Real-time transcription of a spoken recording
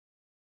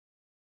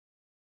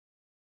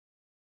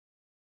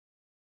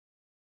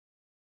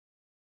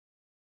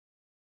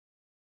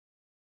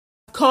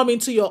come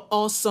into your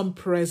awesome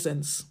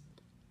presence.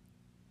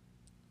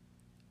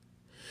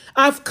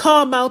 I've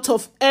come out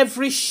of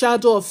every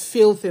shadow of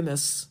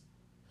filthiness,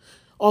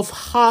 of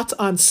heart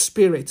and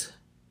spirit.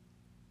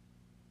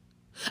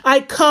 I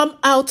come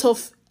out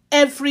of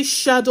every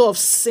shadow of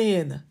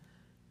sin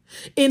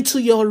into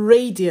your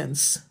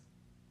radiance.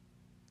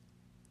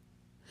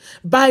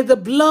 By the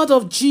blood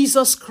of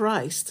Jesus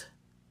Christ,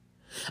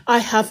 I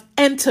have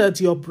entered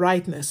your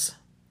brightness.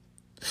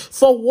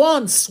 For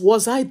once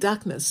was I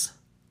darkness,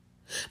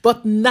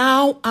 but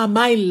now am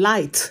I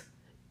light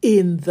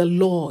in the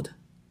Lord.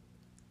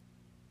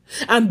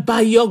 And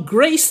by your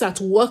grace at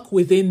work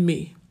within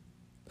me,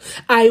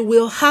 I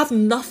will have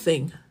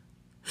nothing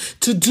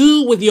to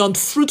do with the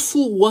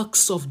unfruitful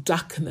works of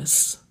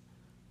darkness.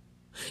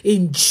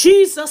 In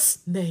Jesus'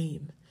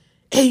 name,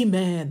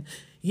 amen.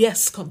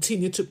 Yes,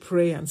 continue to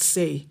pray and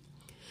say,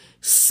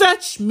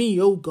 search me,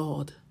 O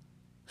God.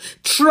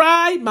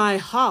 Try my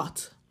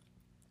heart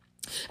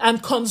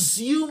and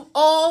consume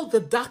all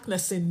the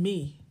darkness in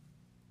me,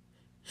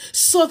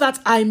 so that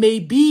I may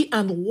be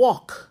and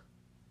walk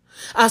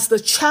as the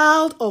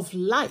child of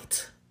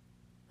light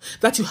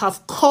that you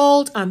have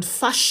called and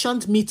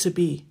fashioned me to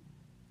be,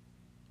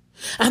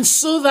 and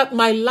so that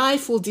my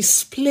life will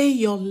display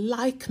your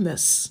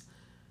likeness.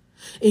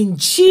 In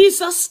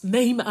Jesus'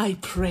 name I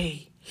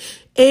pray.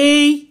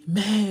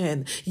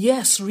 Amen.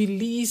 Yes,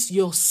 release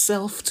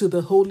yourself to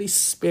the Holy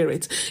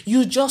Spirit.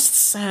 You just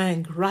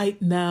sang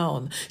right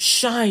now.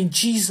 Shine,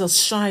 Jesus,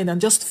 shine, and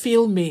just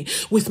fill me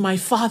with my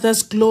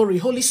Father's glory.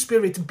 Holy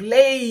Spirit,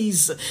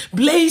 blaze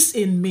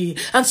in me.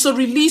 And so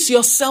release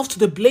yourself to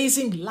the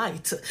blazing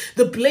light,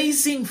 the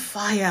blazing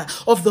fire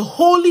of the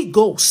Holy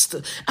Ghost,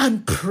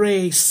 and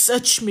pray.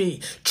 Search me,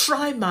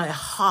 try my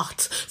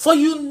heart, for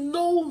you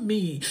know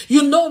me.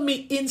 You know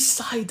me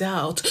inside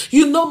out.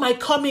 You know my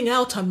coming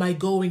out and my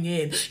going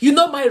in. You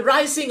know my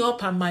rising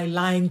up and my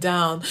lying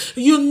down.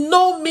 You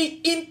know me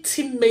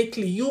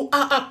intimately. You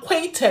are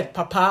acquainted,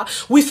 Papa,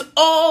 with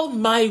all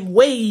my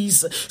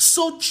ways.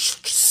 So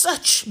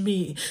search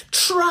me,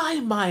 try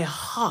my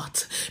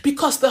heart,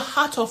 because the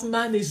heart of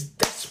man is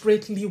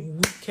desperately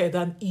wicked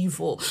and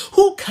evil.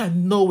 Who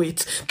can know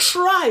it?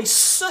 Try,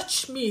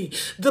 search me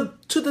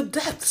to the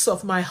depths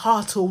of my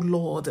heart, O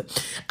Lord.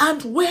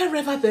 And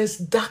wherever there's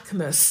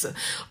darkness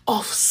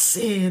of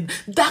sin,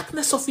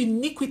 darkness of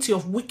iniquity,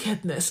 of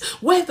wickedness,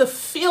 where the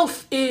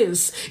filth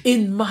is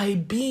in my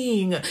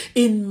being,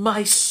 in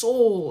my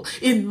soul,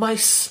 in my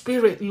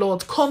spirit,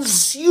 Lord,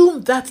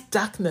 consume that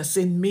darkness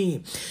in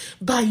me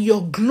by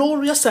your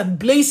glorious and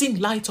blazing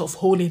light of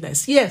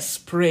holiness. Yes,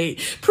 pray.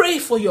 Pray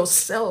for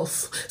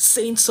yourself,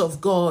 saints of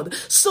God,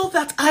 so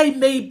that I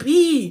may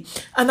be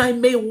and I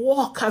may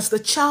walk as the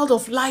child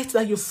of light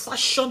that you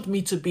fashioned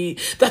me to be,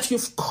 that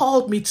you've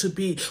called me to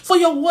be. For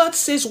your word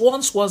says,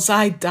 once was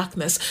I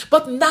darkness,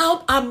 but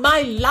now am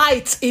I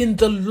light in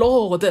the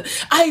Lord.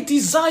 I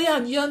desire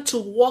and yearn to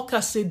walk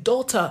as a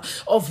daughter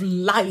of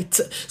light.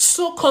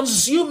 So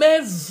consume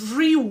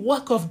every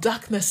work of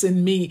darkness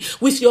in me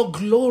with your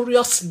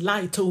glorious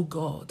light, O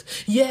God.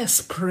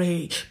 Yes,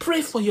 pray.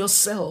 Pray for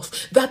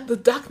yourself that the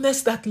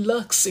darkness that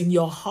lurks in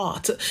your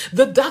heart,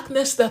 the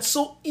darkness that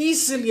so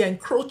easily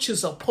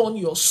encroaches upon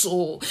your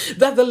soul,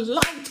 that the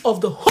light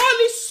of the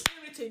Holy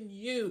Spirit in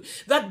you,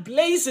 that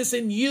blazes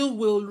in you,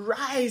 will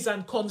rise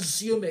and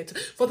consume it.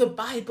 For the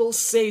Bible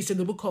says in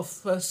the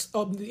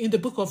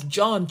book of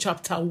John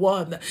chapter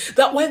 1,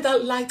 that when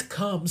that light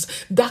comes,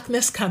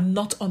 darkness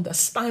cannot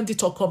understand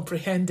it or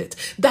comprehend it.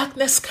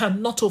 Darkness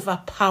cannot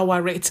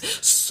overpower it.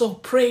 So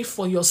pray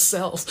for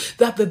yourself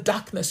that the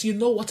darkness,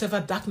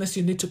 whatever darkness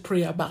you need to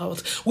pray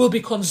about, will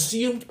be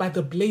consumed by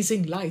the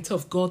blazing light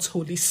of God's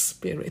Holy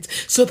Spirit,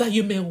 so that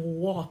you may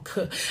walk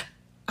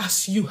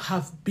as you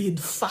have been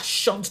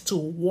fashioned to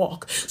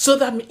walk, so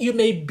that you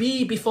may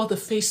be before the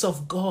face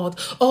of God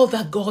all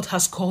that God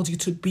has called you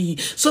to be,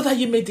 so that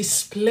you may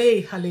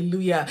display,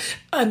 hallelujah,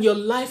 and your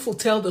life will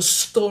tell the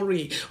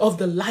story of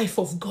the life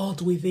of God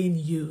within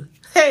you.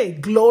 Hey,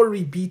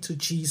 glory be to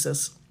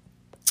Jesus.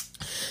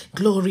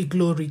 Glory,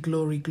 glory,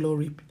 glory,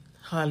 glory.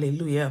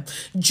 Hallelujah.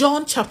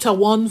 John chapter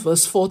 1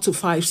 verse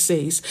 4-5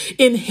 says,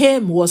 in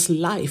him was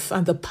life,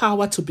 and the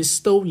power to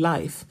bestow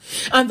life,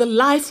 and the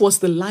life was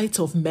the light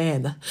of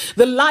men.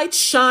 The light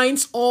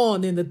shines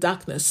on in the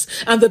darkness,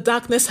 and the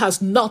darkness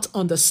has not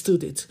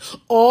understood it,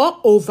 or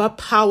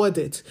overpowered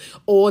it,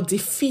 or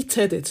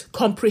defeated it,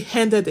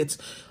 comprehended it,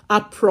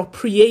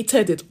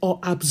 appropriated it, or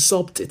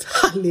absorbed it.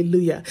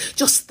 Hallelujah.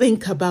 Just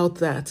think about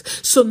that.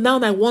 So now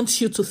I want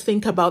you to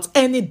think about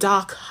any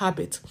dark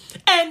habit,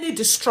 any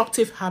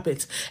destructive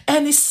habit,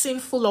 any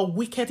sinful or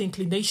wicked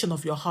inclination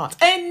of your heart,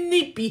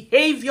 any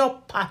behavior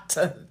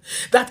pattern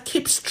that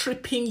keeps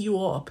tripping you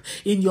up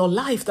in your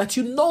life that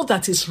you know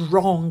that is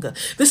wrong.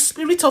 The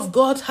Spirit of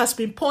God has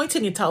been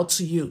pointing it out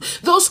to you.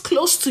 Those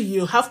close to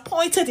you have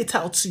pointed it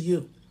out to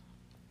you.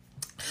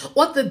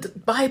 What the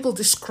Bible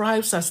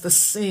describes as the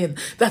sin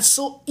that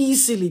so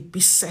easily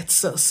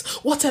besets us,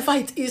 whatever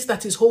it is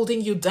that is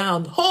holding you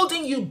down,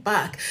 holding you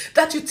back,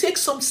 that you take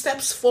some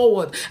steps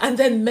forward and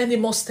then many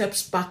more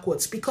steps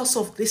backwards because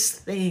of this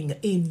thing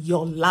in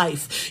your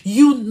life.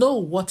 You know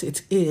what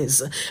it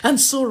is. And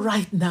so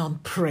right now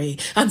pray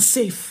and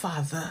say,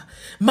 Father,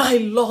 my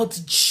Lord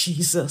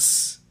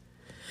Jesus,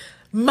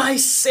 my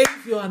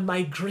Savior and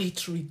my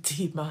great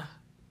Redeemer,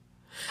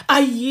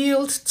 I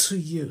yield to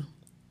you.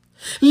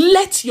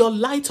 Let your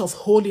light of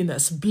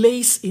holiness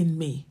blaze in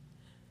me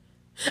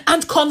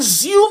and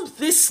consume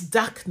this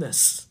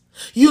darkness.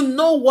 You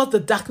know what the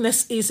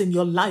darkness is in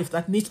your life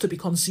that needs to be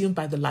consumed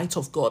by the light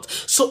of God.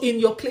 So in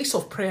your place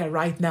of prayer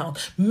right now,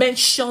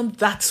 mention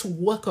that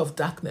work of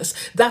darkness,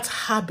 that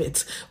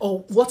habit, or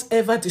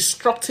whatever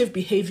destructive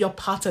behavior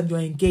pattern you're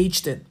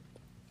engaged in.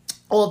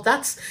 Or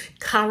that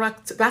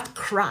character, that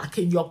crack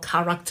in your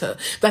character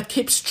that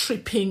keeps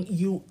tripping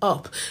you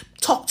up.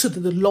 Talk to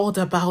the Lord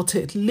about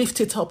it.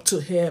 Lift it up to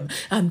him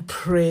and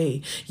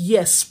pray.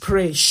 Yes,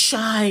 pray.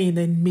 Shine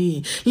in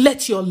me.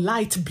 Let your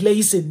light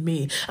blaze in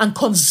me and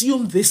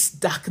consume this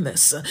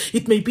darkness.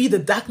 It may be the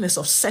darkness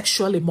of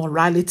sexual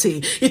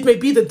immorality. It may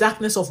be the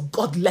darkness of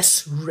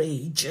godless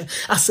rage.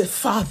 As a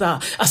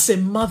father, as a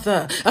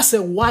mother, as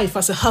a wife,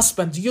 as a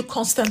husband, do you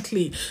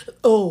constantly,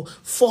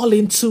 fall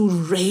into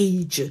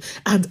rage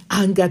and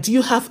anger? Do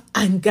you have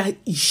anger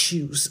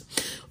issues?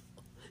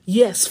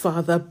 Yes,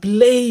 Father,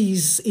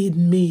 blaze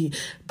in me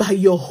by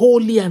your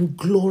holy and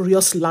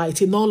glorious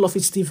light in all of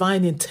its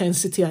divine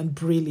intensity and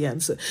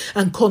brilliance,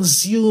 and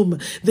consume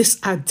this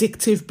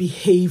addictive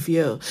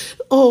behavior,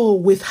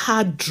 with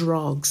hard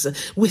drugs,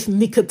 with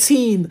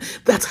nicotine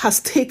that has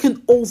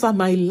taken over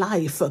my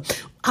life,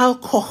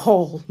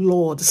 alcohol,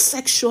 Lord,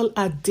 sexual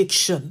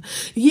addiction.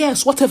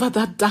 Yes, whatever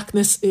that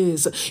darkness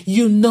is,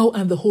 you know,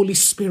 and the Holy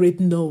Spirit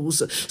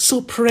knows.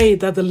 So pray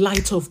that the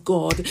light of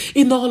God,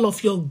 in all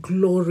of your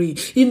glory,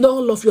 in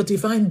all of your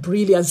divine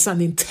brilliance and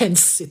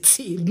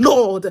intensity,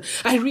 Lord,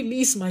 I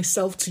release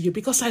myself to you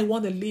because I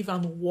want to live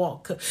and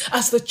walk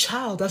as the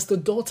child, as the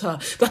daughter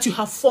that you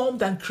have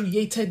formed and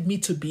created me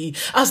to be,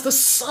 as the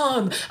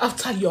son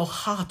after your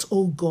heart,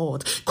 oh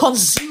God.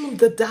 Consume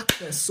the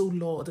darkness, oh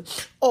Lord,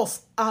 of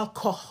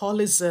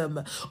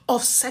alcoholism,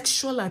 of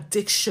sexual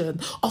addiction,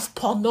 of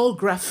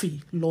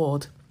pornography,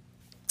 Lord,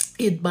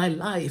 in my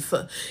life,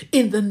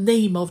 in the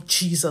name of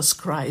Jesus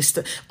Christ,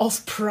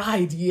 of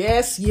pride.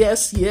 Yes,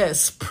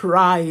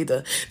 pride.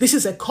 This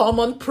is a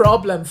common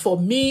problem for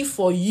me,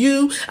 for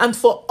you, and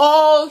for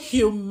all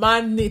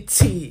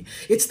humanity.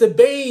 It's the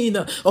bane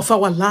of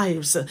our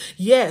lives.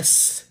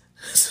 Yes.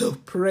 So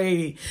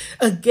pray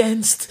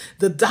against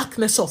the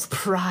darkness of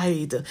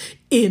pride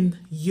in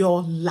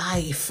your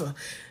life.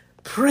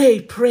 Pray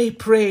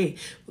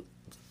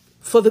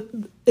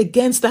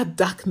against that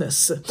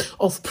darkness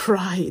of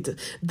pride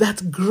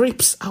that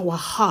grips our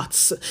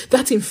hearts,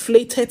 that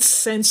inflated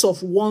sense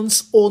of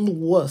one's own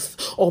worth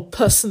or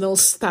personal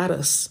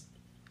status.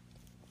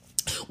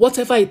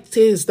 Whatever it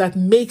is that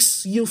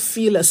makes you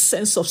feel a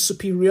sense of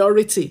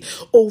superiority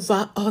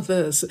over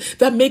others,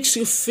 that makes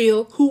you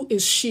feel, who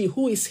is she,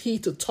 who is he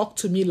to talk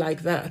to me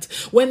like that?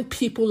 When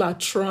people are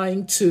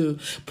trying to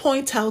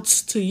point out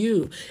to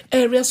you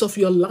areas of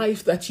your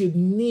life that you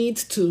need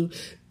to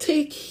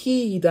take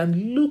heed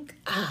and look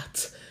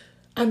at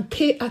and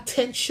pay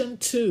attention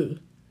to,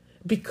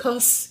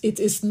 because it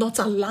is not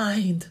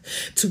aligned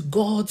to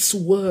God's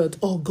word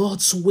or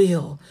God's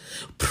will.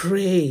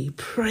 Pray.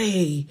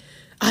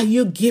 Are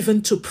you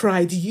given to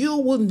pride? You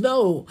will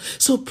know.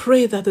 So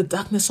pray that the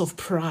darkness of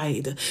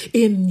pride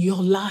in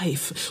your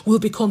life will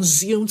be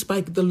consumed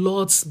by the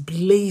Lord's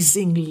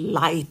blazing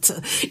light.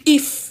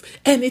 If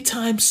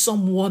anytime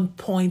someone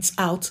points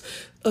out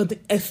a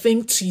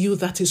thing to you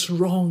that is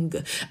wrong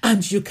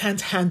and you can't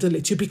handle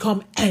it, you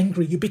become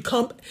angry, you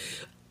become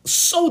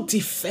so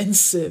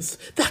defensive.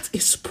 That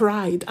is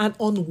pride and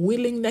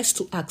unwillingness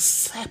to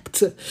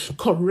accept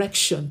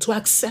correction, to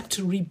accept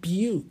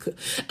rebuke,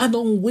 and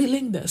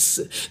unwillingness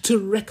to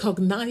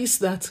recognize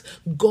that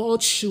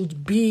God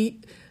should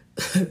be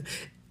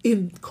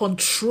in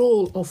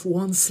control of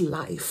one's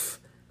life.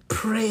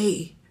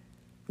 Pray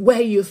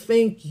where you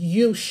think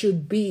you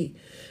should be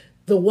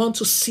the one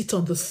to sit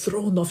on the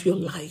throne of your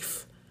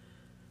life.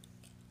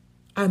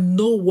 And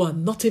no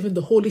one, not even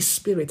the Holy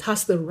Spirit,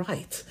 has the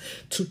right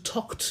to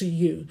talk to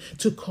you,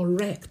 to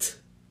correct,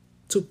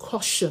 to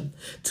caution,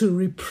 to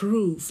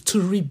reprove,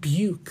 to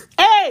rebuke.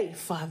 Hey,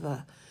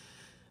 Father,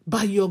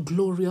 by your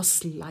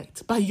glorious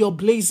light, by your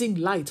blazing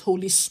light,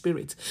 Holy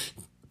Spirit,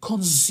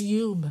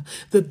 consume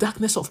the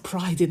darkness of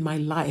pride in my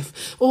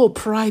life. Oh,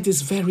 pride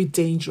is very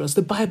dangerous.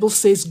 The Bible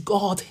says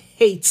God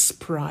hates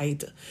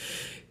pride.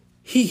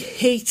 He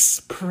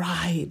hates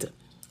pride.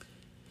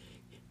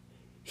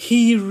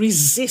 He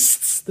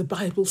resists, the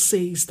Bible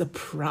says, the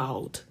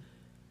proud.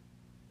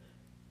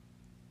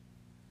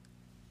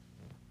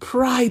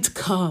 Pride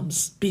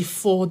comes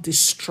before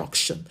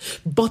destruction,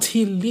 but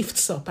he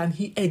lifts up and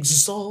he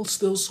exalts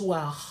those who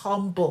are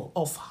humble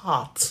of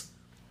heart.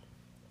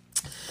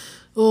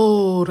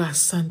 Oh,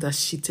 Rasanda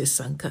Shite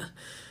Sanka.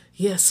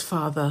 Yes,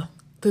 Father,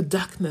 the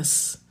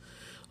darkness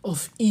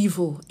of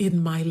evil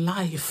in my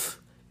life,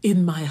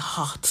 in my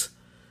heart.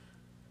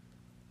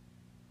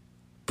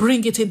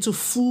 Bring it into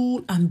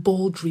full and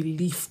bold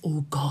relief,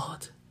 O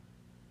God,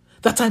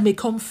 that I may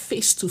come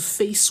face to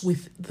face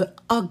with the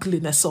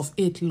ugliness of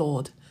it,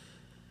 Lord.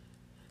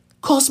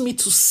 Cause me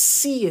to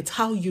see it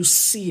how you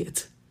see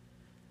it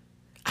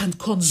and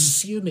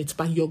consume it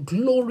by your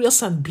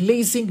glorious and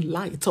blazing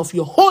light of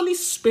your Holy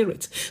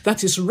Spirit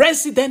that is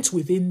resident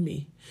within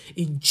me.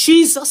 In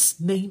Jesus'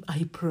 name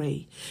I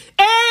pray.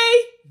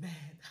 Amen.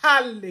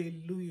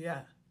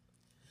 Hallelujah.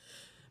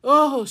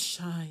 Oh,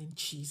 shine,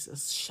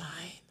 Jesus, shine.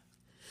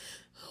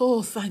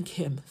 Oh, thank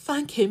him.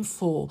 Thank him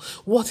for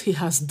what he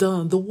has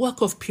done, the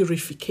work of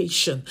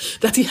purification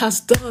that he has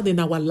done in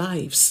our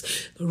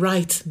lives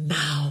right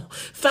now.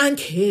 Thank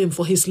him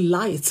for his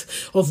light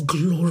of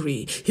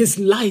glory, his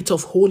light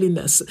of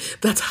holiness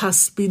that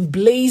has been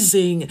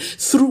blazing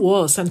through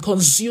us and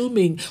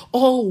consuming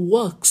all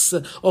works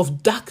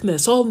of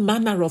darkness, all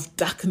manner of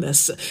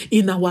darkness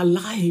in our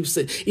lives,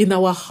 in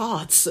our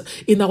hearts,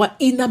 in our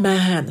inner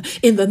man,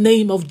 in the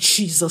name of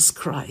Jesus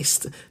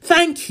Christ.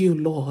 Thank you,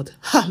 Lord.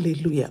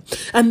 Hallelujah.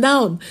 And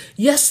now,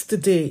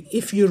 yesterday,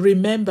 if you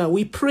remember,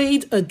 we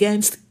prayed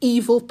against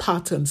evil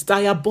patterns,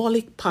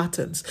 diabolic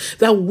patterns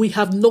that we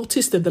have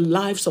noticed in the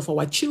lives of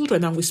our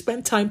children. And we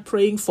spent time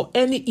praying for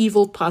any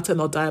evil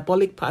pattern or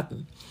diabolic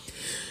pattern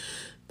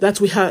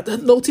that we had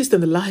noticed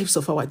in the lives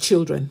of our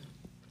children.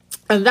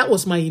 And that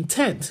was my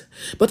intent.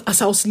 But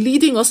as I was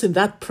leading us in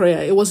that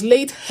prayer, it was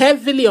laid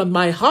heavily on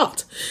my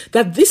heart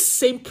that this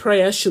same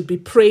prayer should be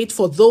prayed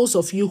for those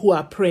of you who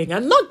are praying,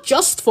 and not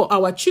just for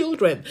our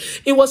children.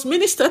 It was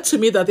ministered to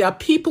me that there are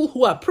people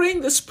who are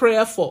praying this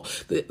prayer for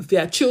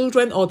their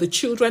children or the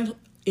children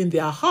in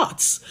their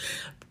hearts,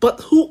 but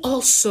who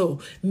also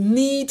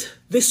need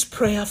this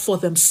prayer for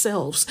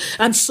themselves.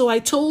 And so I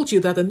told you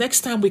that the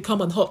next time we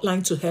come on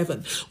Hotline to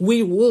Heaven,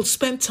 we will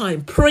spend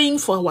time praying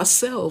for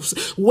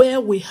ourselves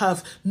where we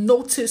have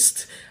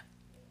noticed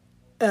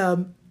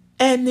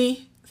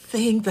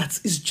anything that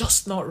is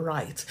just not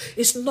right.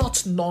 It's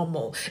not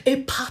normal.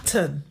 A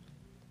pattern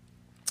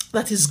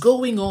that is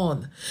going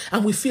on,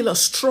 and we feel a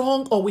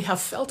strong, or we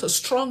have felt a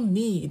strong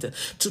need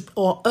to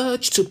or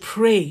urge to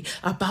pray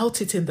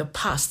about it in the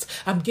past.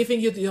 I'm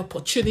giving you the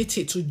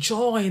opportunity to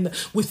join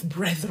with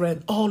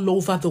brethren all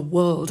over the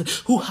world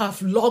who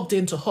have logged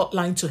into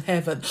Hotline to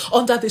Heaven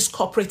under this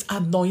corporate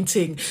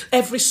anointing.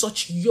 Every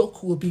such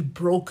yoke will be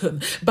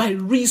broken by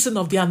reason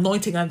of the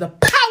anointing, and the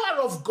power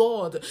of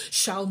God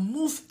shall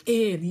move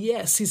in.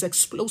 Yes, his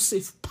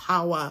explosive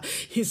power,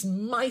 his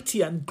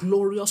mighty and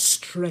glorious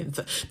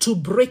strength to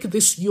break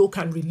this yoke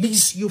and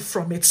release you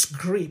from its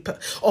grip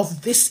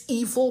of this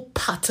evil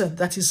pattern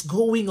that is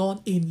going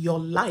on in your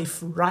life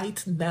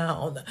right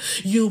now.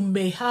 You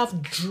may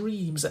have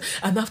dreams,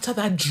 and after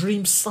that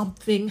dream,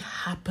 something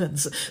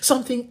happens.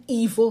 Something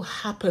evil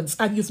happens,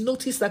 and you've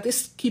noticed that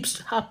this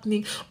keeps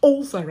happening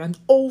over and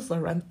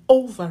over and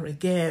over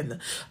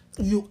again.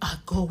 You are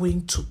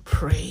going to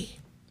pray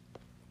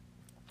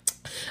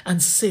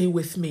and say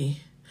with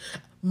me,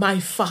 my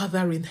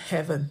Father in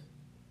heaven,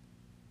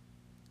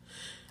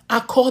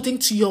 according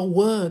to your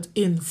word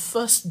in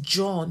 1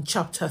 John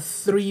chapter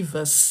 3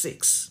 verse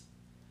 6,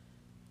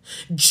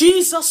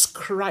 Jesus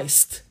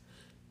Christ,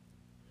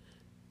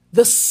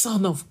 the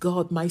Son of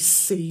God, my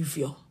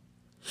Savior,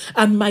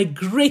 and my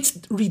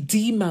great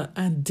Redeemer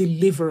and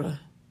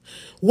Deliverer,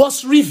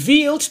 was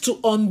revealed to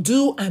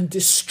undo and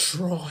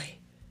destroy,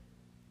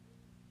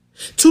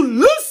 to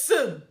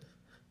loosen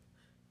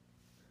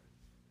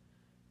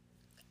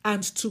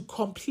and to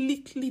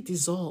completely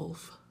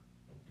dissolve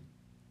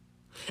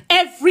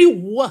every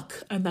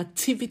work and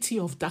activity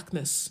of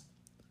darkness,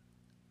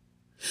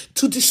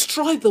 to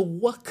destroy the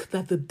work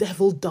that the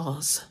devil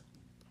does.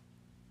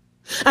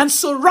 And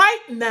so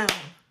right now,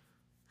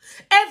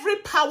 every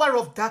power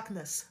of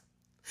darkness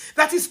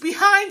that is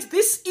behind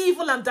this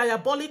evil and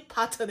diabolic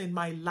pattern in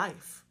my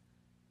life,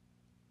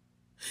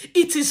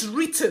 it is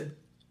written,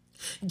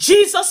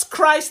 Jesus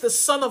Christ, the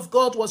Son of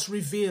God, was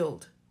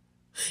revealed.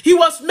 He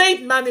was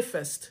made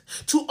manifest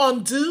to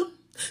undo,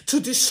 to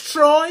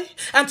destroy,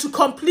 and to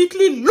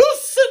completely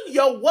loosen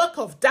your work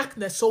of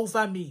darkness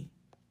over me.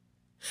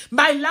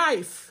 My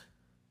life,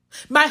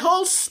 my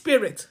whole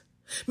spirit,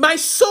 my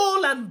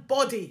soul and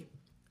body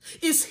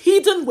is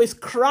hidden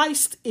with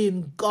Christ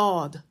in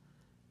God.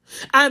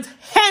 And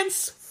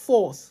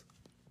henceforth,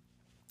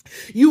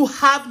 you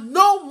have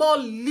no more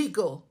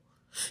legal,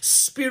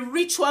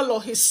 spiritual,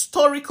 or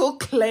historical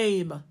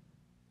claim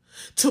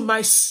to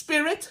my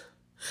spirit,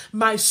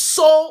 my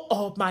soul,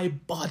 or my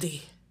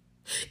body.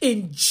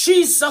 In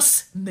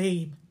Jesus'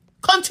 name,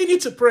 continue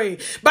to pray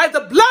by the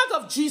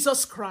blood of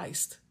Jesus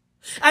Christ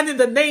and in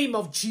the name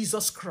of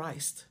Jesus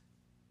Christ.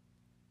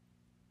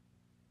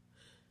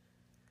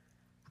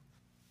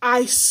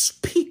 I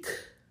speak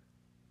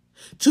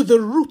to the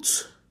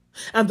root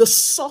and the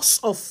source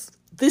of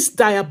this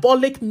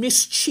diabolic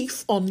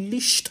mischief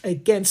unleashed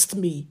against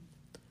me.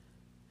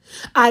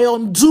 I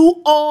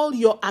undo all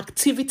your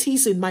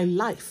activities in my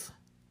life,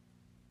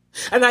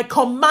 and I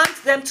command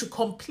them to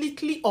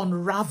completely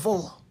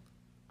unravel.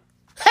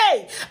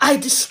 Hey, I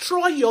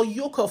destroy your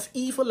yoke of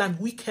evil and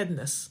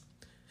wickedness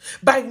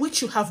by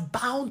which you have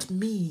bound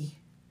me,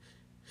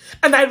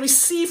 and I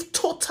receive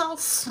total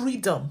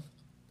freedom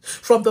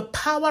from the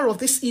power of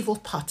this evil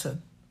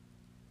pattern.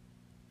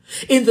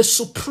 In the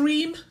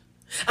supreme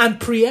and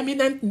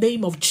preeminent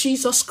name of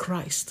Jesus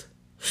Christ,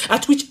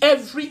 at which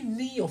every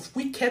knee of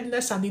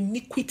wickedness and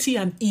iniquity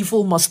and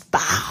evil must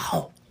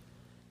bow.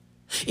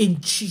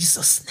 In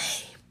Jesus'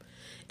 name.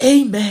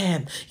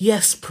 Amen.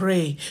 Yes,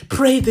 pray.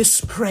 Pray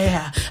this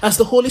prayer as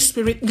the Holy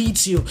Spirit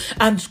leads you,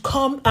 and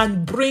come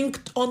and bring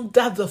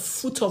under the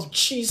foot of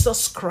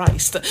Jesus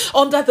Christ,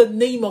 under the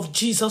name of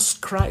Jesus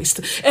Christ,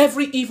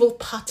 every evil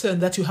pattern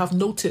that you have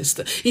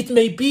noticed. It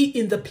may be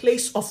in the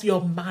place of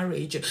your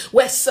marriage,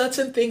 where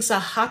certain things are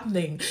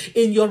happening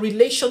in your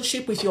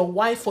relationship with your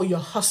wife or your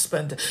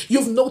husband.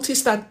 You've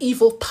noticed an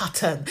evil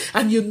pattern,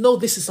 and you know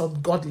this is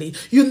ungodly.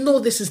 You know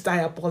this is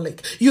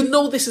diabolic. You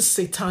know this is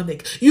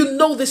satanic. You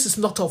know this is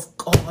not of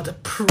God.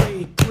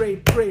 Pray, pray,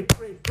 pray,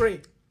 pray,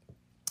 pray.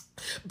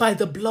 By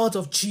the blood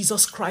of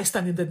Jesus Christ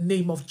and in the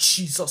name of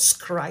Jesus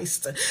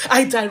Christ,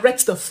 I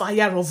direct the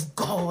fire of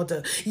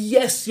God.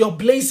 Yes, your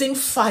blazing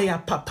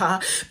fire, Papa,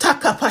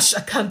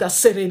 takapashakanda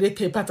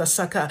sereleke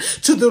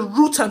patasaka, to the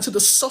root and to the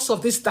source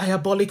of this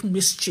diabolic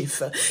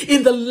mischief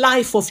in the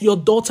life of your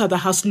daughter that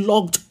has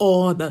logged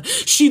on.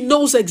 She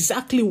knows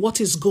exactly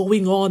what is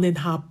going on in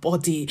her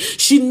body.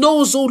 She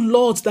knows, oh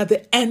Lord, that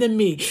the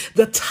enemy,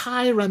 the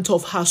tyrant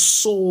of her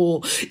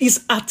soul,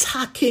 is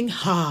attacking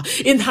her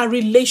in her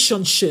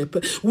relationship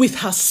with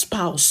her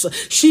spouse.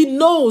 She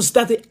knows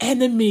that the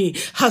enemy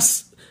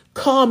has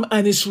come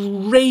and is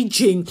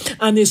raging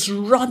and is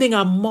running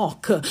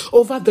amok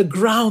over the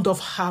ground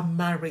of her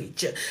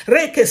marriage.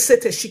 And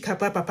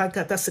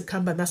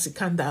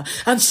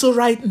so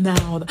right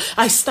now,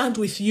 I stand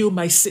with you,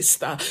 my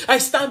sister. I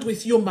stand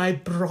with you, my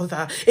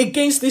brother,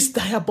 against this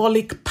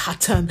diabolic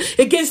pattern,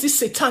 against this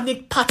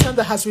satanic pattern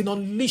that has been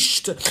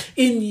unleashed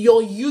in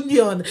your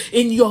union,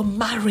 in your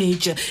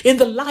marriage, in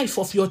the life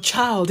of your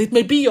child. It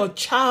may be your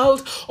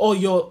child or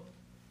your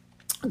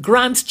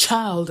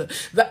grandchild,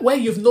 that where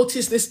you've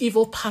noticed this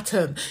evil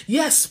pattern.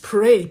 Yes,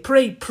 pray,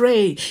 pray,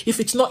 pray. If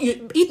it's not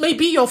you, it may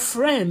be your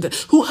friend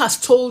who has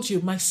told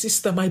you, my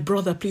sister, my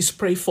brother, please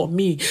pray for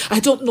me. I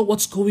don't know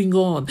what's going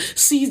on.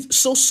 See,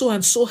 so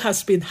and so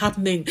has been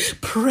happening.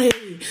 Pray.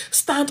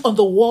 Stand on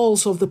the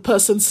walls of the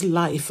person's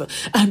life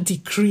and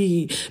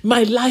decree,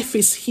 my life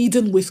is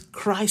hidden with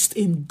Christ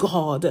in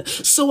God.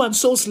 So and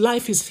so's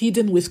life is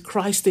hidden with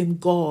Christ in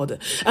God.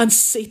 And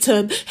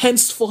Satan,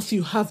 henceforth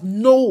you have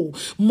no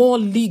more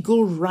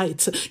legal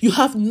right. You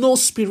have no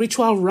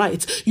spiritual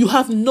right. You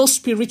have no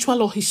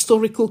spiritual or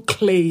historical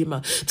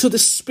claim to the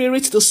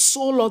spirit, the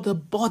soul, or the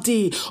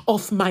body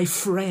of my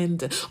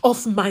friend,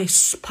 of my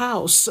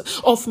spouse,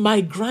 of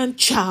my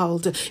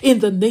grandchild, in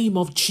the name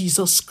of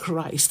Jesus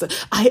Christ.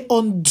 I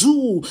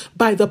undo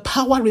by the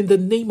power in the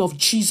name of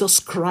Jesus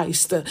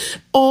Christ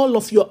all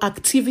of your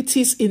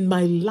activities in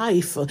my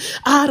life.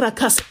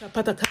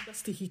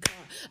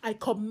 I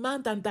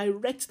command and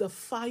direct the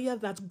fire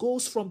that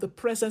goes from the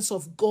presence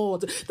of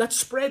God, that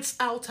spreads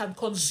out and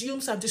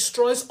consumes and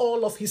destroys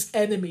all of his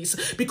enemies,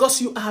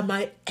 because you are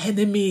my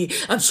enemy,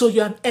 and so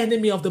you're an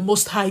enemy of the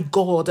Most High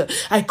God.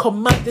 I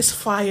command this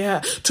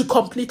fire to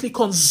completely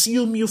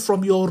consume you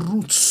from your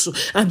roots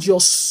and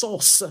your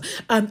source,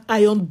 and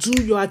I undo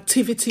your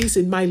activities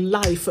in my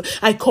life.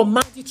 I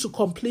command it to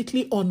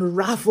completely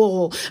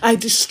unravel. I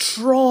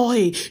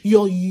destroy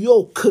your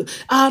yoke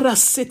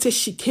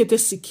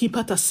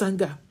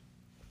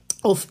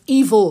of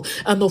evil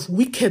and of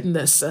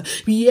wickedness.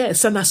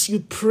 Yes, and as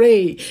you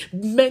pray,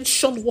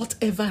 mention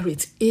whatever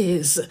it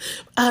is.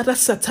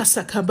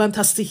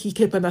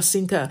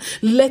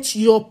 Let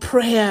your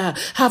prayer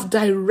have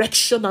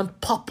direction and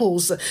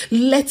purpose.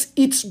 Let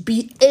it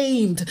be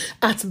aimed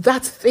at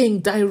that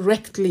thing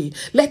directly.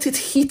 Let it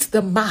hit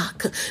the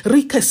mark.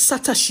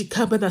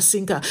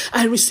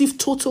 I receive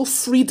total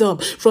freedom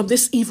from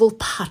this evil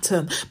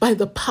pattern by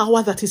the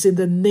power that is in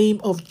the name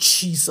of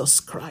Jesus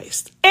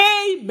Christ.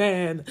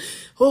 Amen.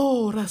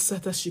 Oh,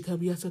 rasata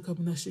shikabiata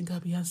kabna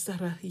shingabian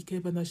stara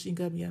hikebana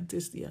shingabian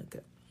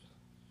testianka.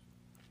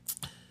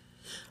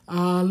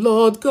 Ah,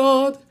 Lord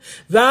God,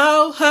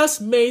 thou hast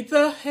made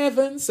the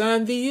heavens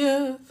and the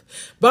earth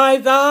by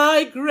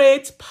thy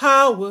great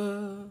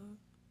power.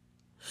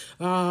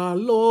 Ah,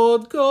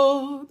 Lord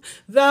God,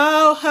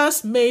 thou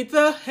hast made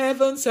the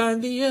heavens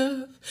and the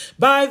earth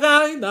by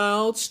thine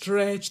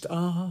outstretched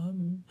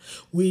arm.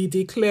 We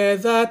declare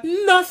that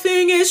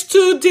nothing is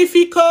too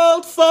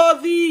difficult for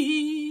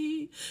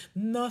thee.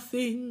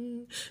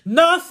 Nothing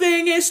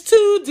is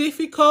too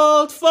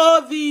difficult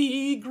for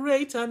thee,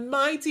 great and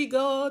mighty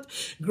God,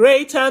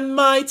 great and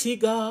mighty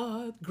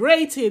God,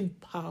 great in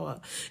power,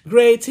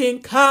 great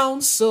in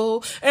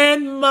counsel,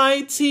 and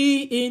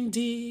mighty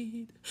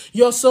indeed.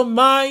 You're so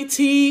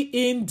mighty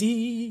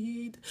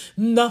indeed.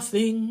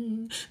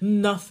 nothing,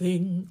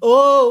 nothing,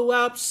 oh,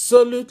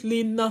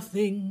 absolutely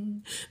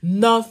nothing.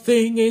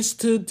 Nothing is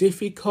too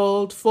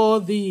difficult for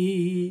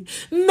thee.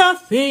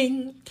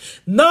 Nothing,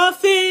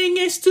 nothing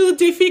is too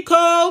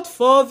difficult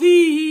for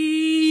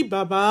thee,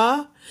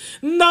 Baba.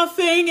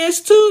 Nothing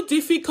is too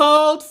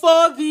difficult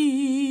for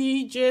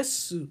thee,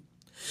 Jesus.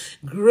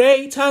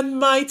 Great and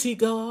mighty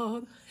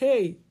God,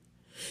 hey.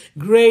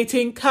 Great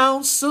in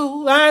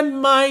counsel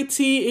and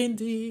mighty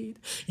indeed.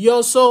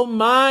 You're so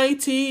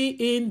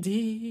mighty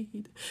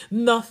indeed.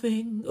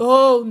 Nothing,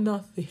 oh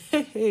nothing,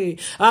 hey,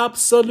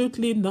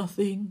 absolutely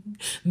nothing.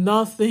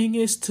 Nothing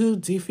is too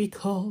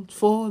difficult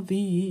for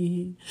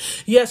thee.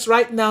 Yes,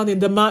 right now with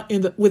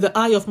the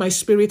eye of my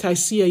spirit, I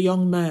see a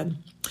young man.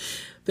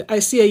 I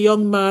see a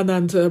young man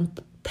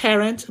and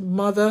parent,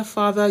 mother,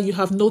 father, you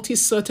have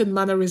noticed certain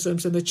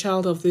mannerisms in the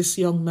child of this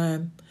young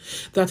man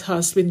that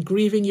has been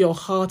grieving your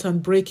heart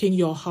and breaking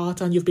your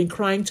heart, and you've been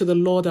crying to the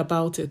Lord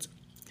about it.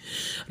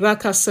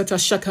 Rakaseta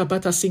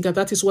Shakabata Singa,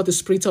 that is what the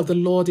Spirit of the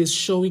Lord is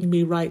showing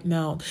me right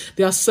now.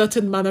 There are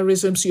certain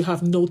mannerisms you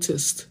have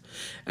noticed,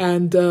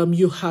 and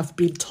you have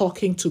been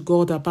talking to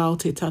God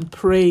about it and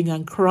praying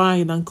and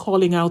crying and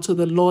calling out to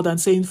the Lord and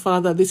saying,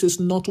 Father, this is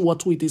not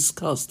what we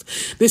discussed.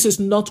 This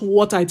is not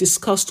what I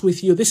discussed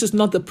with you. This is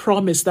not the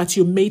promise that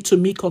you made to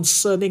me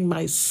concerning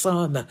my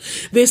son.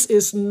 This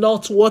is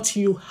not what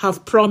you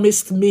have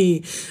promised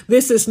me.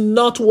 This is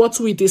not what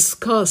we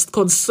discussed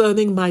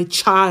concerning my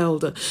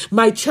child.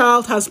 My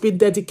child has been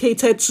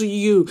dedicated to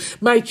you.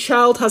 My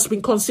child has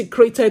been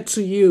consecrated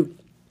to you.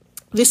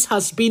 This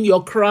has been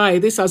your cry.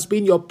 This has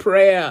been your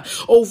prayer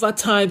over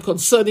time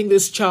concerning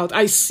this child.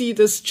 I see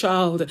this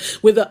child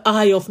with the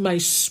eye of my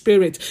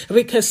spirit.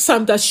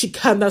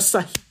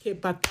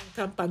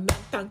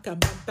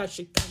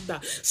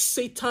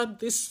 Satan,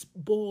 this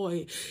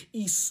boy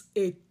is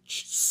a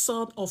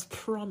son of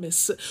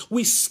promise.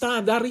 We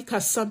stand.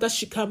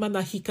 Everyone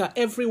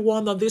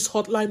on this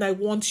hotline, I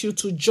want you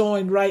to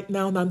join right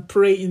now and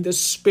pray in the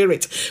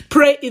spirit.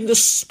 Pray in the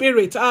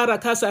spirit.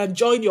 And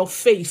join your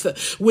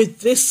faith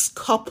with this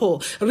couple.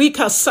 Father,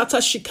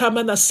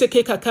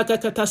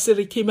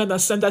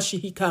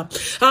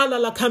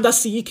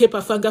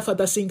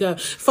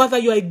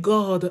 you are a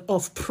God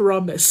of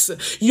promise.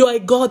 You are a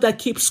God that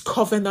keeps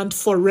covenant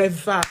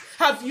forever.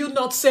 Have you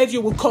not said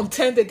you will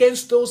contend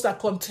against those that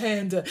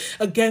contend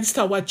against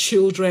our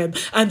children,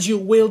 and you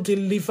will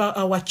deliver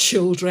our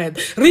children?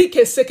 Father,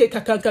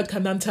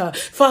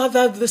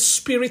 the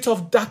spirit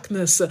of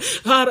darkness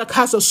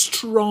has a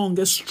strong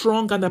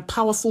and a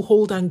powerful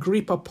hold and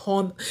grip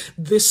upon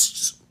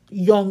this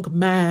young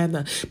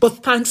man.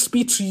 But thanks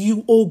be to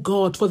you, O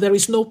God, for there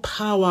is no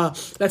power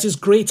that is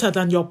greater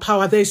than your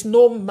power. There is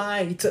no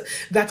might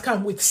that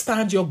can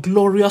withstand your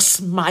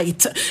glorious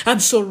might. And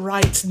so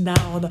right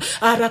now,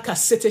 I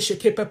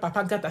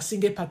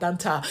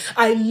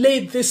lay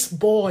this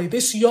boy,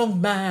 this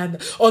young man,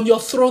 on your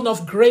throne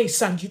of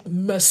grace and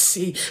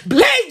mercy.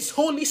 Blaze,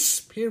 Holy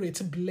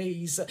Spirit,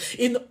 blaze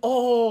in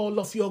all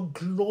of your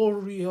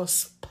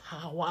glorious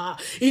power,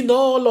 in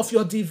all of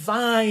your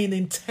divine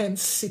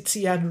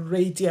intensity and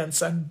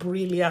radiance and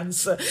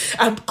brilliance,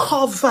 and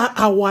cover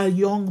our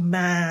young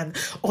man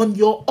on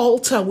your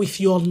altar with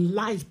your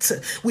light,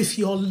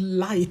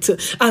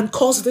 and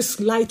cause this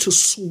light to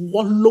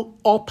swallow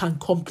up and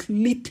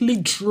completely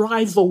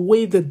drive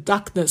away the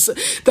darkness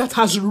that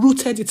has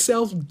rooted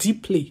itself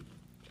deeply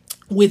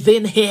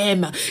within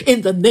him,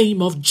 in the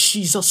name of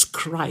Jesus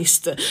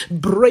Christ.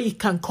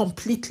 Break and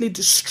completely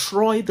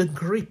destroy the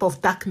grip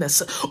of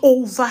darkness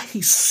over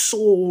his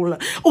soul,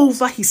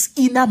 over his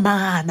inner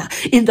man,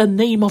 in the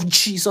name of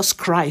Jesus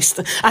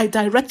Christ. I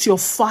direct your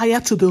fire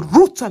to the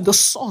root and the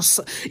source,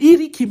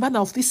 irikimana,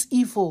 of this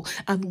evil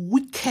and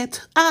wicked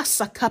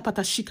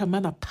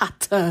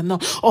pattern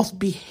of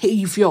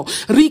behavior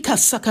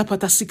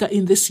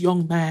in this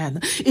young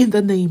man, in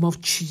the name of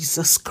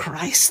Jesus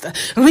Christ.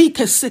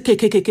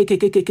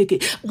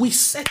 We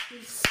set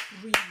you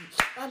free.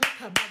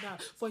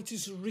 For it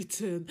is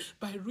written,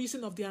 by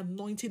reason of the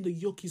anointing, the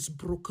yoke is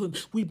broken.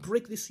 We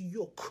break this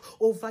yoke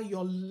over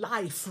your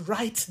life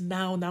right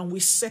now. Now we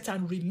set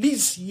and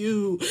release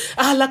you,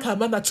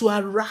 to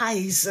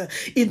arise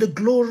in the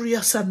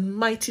glorious and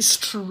mighty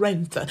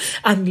strength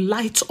and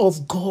light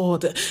of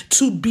God,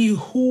 to be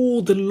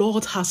who the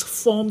Lord has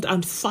formed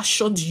and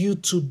fashioned you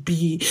to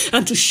be,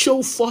 and to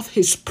show forth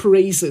his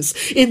praises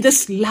in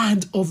this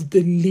land of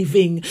the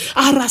living.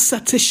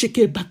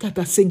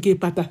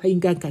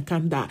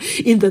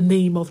 In the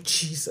name of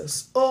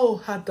Jesus.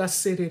 Oh,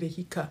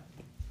 Hadaserehika.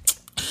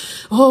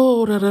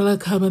 Oh,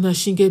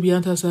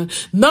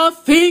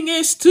 nothing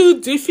is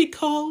too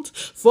difficult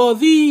for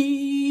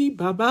thee,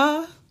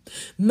 Baba.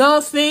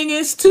 Nothing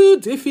is too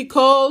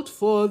difficult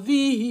for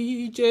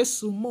thee,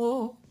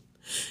 Jesumo.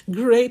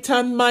 Great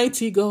and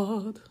mighty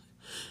God,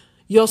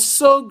 you're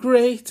so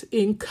great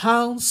in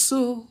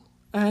counsel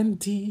and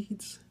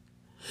deeds.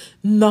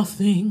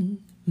 Nothing,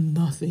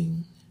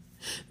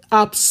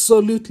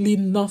 absolutely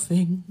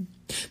nothing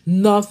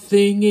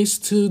Nothing is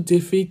too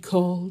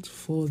difficult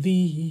for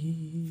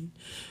thee.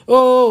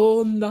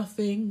 Oh,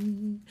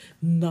 nothing,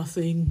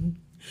 nothing,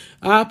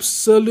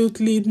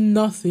 absolutely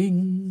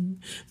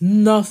nothing,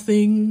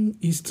 nothing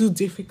is too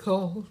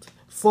difficult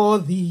for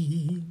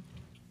thee.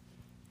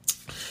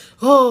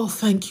 Oh,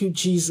 thank you,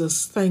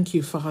 Jesus. Thank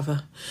you,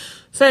 Father.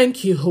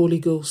 Thank you, Holy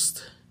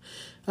Ghost.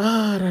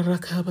 And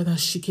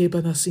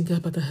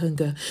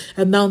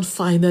now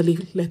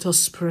finally, let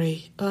us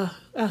pray.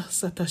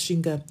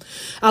 Satashinga.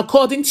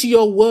 According to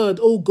your word,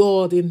 O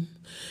God, in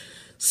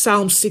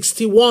Psalm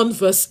 61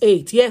 verse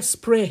 8. Yes,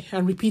 pray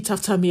and repeat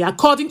after me.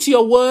 According to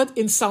your word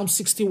in Psalm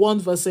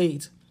 61 verse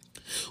 8.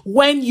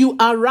 When you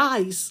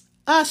arise,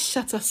 there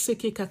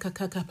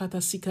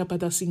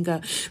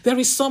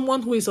is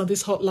someone who is on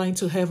this hotline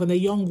to heaven, a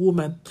young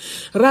woman,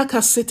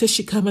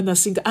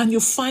 and you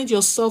find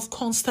yourself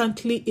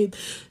constantly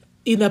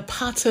in a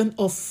pattern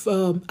of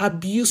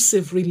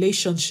abusive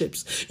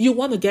relationships. You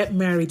want to get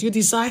married, you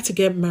desire to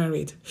get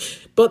married,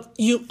 but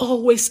you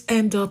always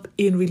end up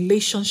in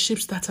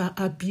relationships that are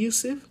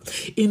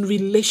abusive, in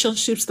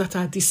relationships that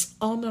are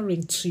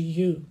dishonoring to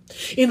you,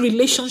 in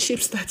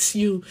relationships that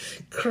you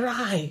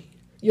cry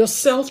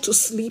yourself to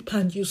sleep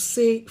and you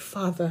say,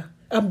 Father,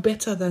 I'm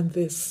better than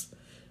this.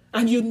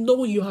 And you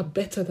know you are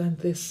better than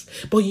this.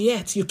 But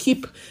yet you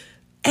keep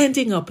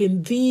ending up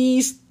in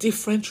these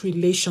different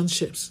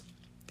relationships.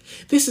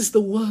 This is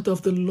the word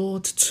of the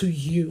Lord to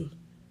you.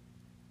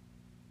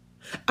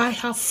 I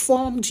have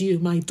formed you,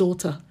 my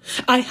daughter.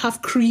 I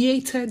have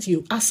created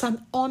you as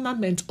an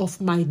ornament of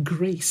my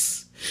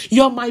grace.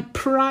 You're my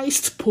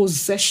prized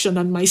possession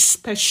and my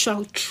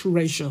special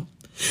treasure.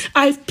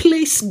 I've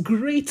placed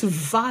great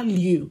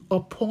value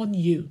upon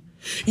you.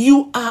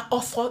 You are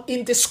of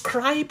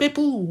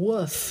indescribable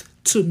worth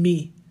to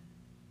me.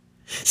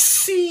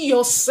 See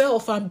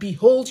yourself and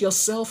behold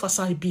yourself as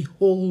I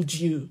behold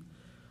you.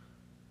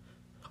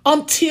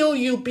 Until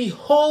you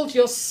behold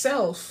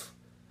yourself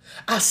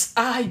as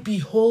I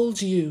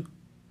behold you,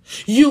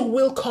 you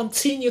will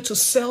continue to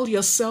sell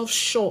yourself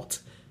short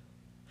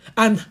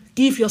and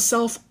give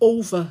yourself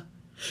over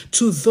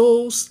to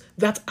those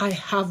that I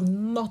have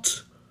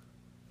not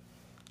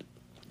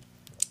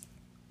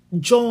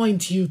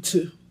joined you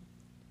to.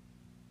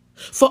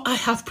 For I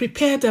have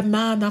prepared a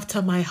man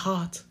after my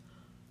heart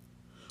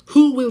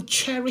who will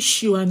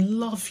cherish you and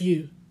love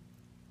you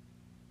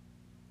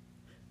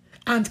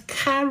and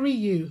carry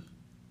you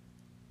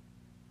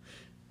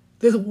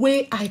the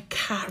way I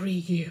carry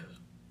you,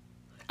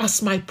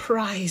 as my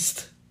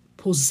prized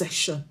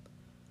possession,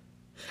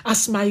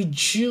 as my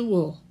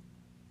jewel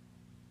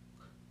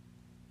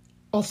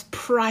of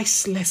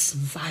priceless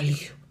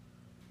value.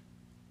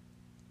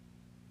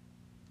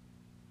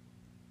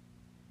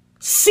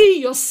 See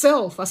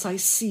yourself as I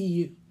see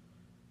you,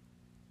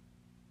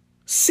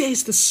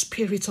 says the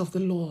Spirit of the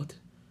Lord.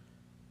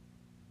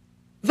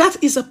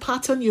 That is a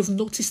pattern you've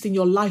noticed in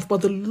your life,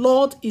 but the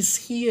Lord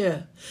is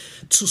here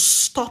to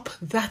stop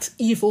that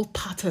evil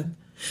pattern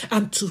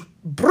and to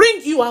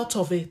bring you out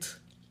of it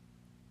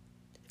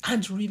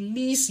and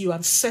release you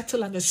and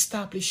settle and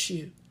establish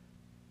you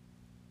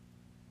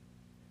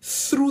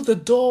through the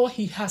door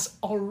He has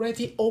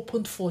already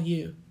opened for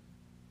you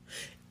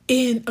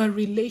in a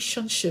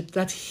relationship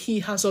that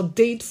He has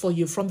ordained for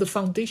you from the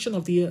foundation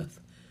of the earth,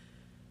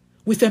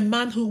 with a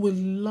man who will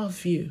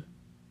love you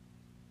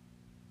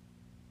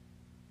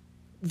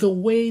the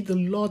way the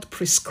Lord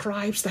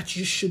prescribes that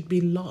you should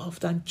be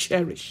loved and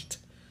cherished.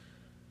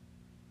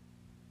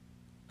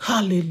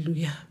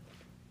 Hallelujah.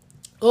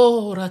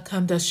 Oh,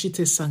 Rakanda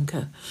Shite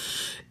Sanka.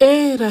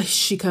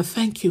 Shika,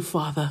 thank you,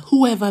 Father.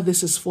 Whoever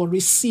this is for,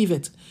 receive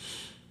it.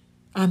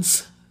 And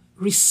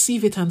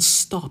receive it and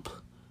stop.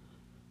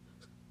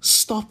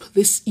 Stop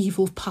this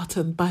evil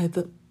pattern by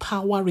the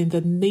power in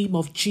the name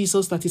of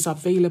Jesus that is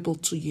available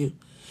to you.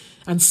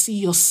 And see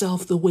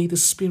yourself the way the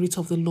Spirit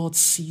of the Lord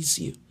sees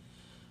you.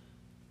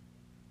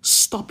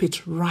 Stop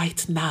it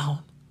right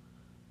now.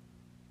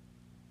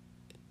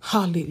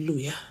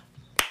 Hallelujah.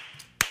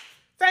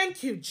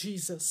 Thank you,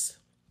 Jesus.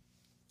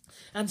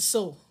 And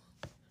so,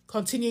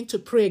 continuing to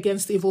pray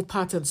against evil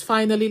patterns.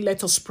 Finally,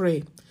 let us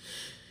pray.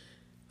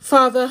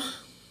 Father,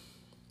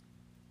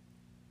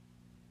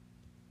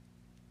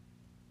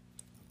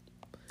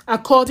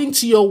 according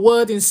to your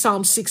word in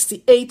Psalm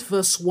 68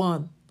 verse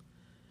 1,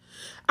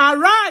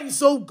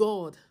 arise, O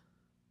God,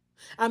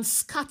 and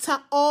scatter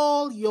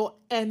all your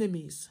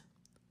enemies.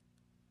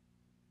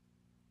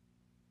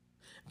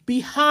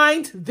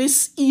 Behind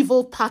this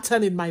evil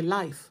pattern in my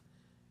life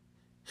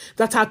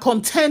that are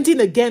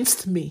contending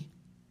against me,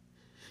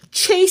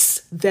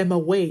 chase them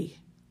away,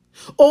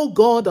 O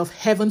God of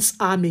heaven's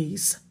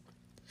armies.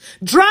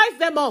 Drive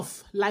them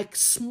off like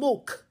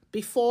smoke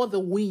before the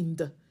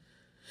wind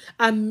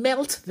and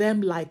melt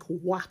them like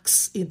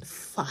wax in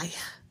fire.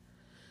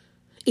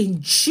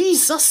 In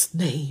Jesus'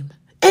 name,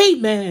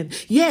 Amen.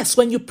 Yes,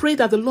 when you pray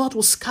that the Lord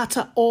will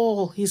scatter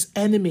all his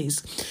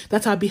enemies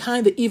that are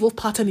behind the evil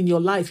pattern in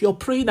your life, you're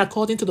praying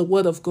according to the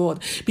word of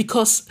God,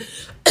 because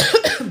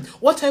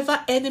whatever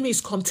enemy is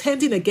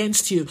contending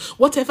against you,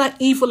 whatever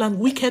evil and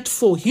wicked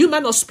foe,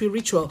 human or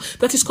spiritual,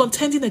 that is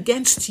contending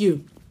against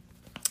you,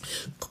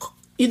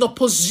 in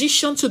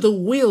opposition to the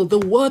will, the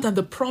word, and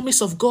the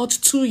promise of God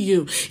to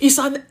you, is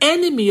an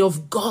enemy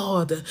of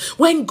God.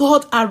 When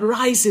God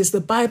arises,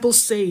 the Bible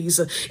says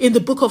in the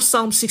book of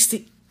Psalm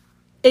 68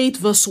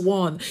 verse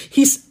 1,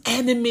 his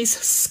enemies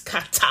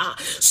scatter.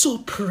 So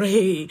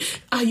pray.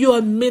 Are you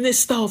a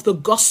minister of the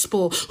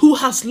gospel who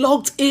has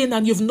logged in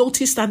and you've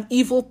noticed an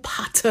evil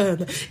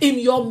pattern in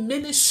your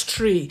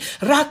ministry?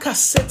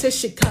 Rakasete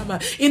shikama,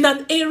 in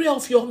an area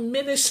of your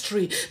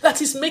ministry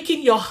that is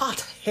making your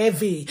heart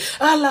heavy.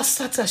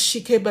 That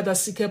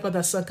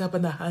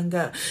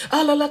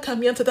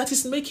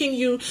is making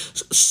you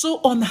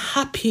so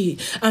unhappy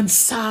and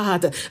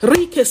sad.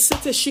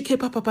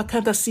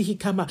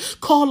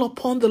 Call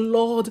upon the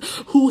Lord,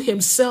 who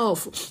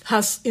himself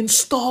has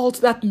installed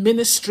that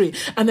ministry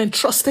and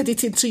entrusted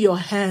it into your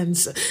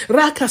hands.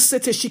 Arise,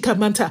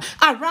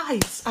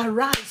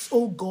 arise,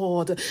 O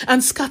God,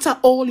 and scatter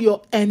all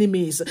your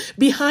enemies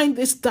behind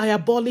this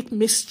diabolic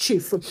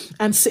mischief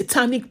and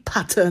satanic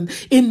pattern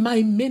in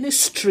my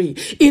ministry,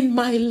 in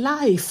my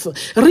life,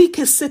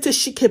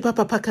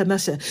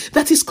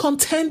 that is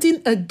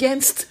contending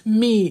against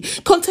me,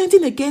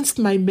 contending against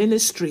my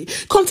ministry,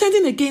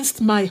 contending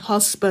against my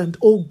husband,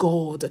 oh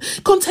God,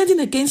 contending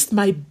against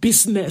my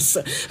business.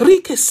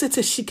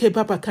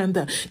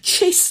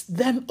 Chase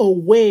them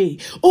away,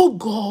 oh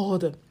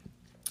God,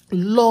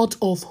 Lord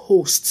of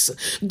hosts,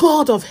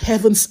 God of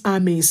heaven's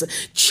armies.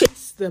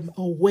 Chase them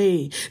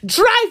away,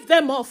 drive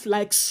them off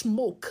like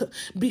smoke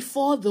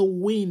before the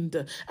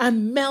wind,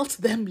 and melt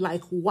them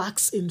like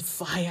wax in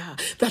fire,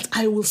 that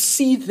I will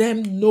see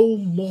them no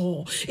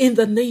more, in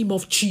the name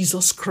of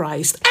Jesus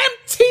Christ.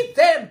 Empty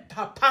them,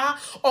 Papa,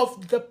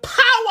 of the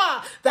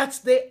power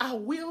that they are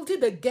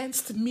wielding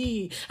against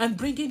me and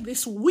bringing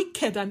this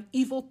wicked and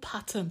evil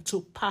pattern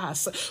to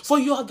pass. For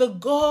you are the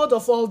God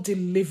of all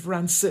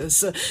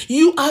deliverances.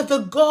 You are the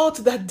God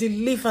that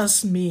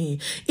delivers me,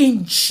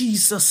 in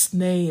Jesus'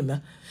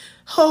 name.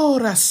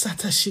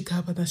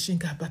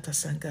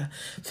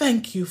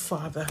 Thank you,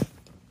 Father.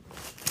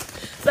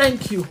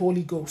 Thank you,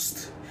 Holy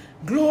Ghost.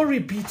 Glory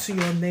be to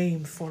your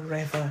name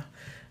forever.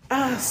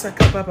 And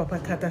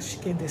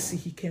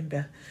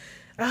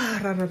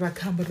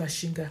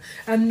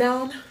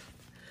now,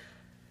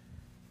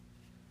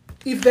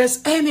 if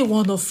there's any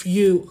one of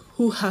you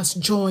who has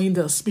joined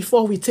us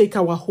before we take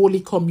our Holy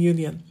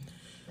Communion,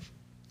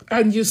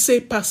 and you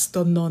say,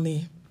 Pastor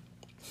Noni,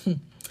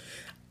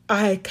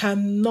 I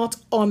cannot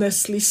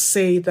honestly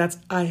say that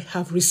I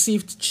have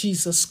received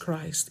Jesus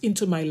Christ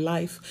into my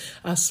life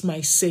as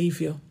my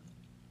Savior.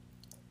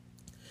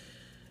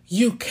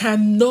 You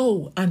can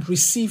know and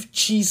receive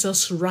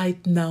Jesus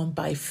right now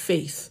by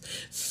faith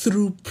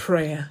through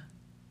prayer.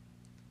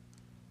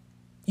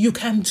 You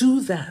can do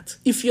that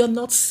if you're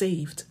not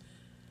saved.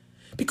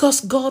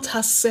 Because God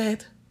has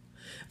said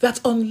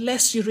that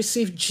unless you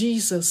receive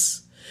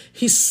Jesus,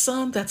 his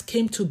Son that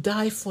came to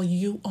die for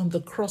you on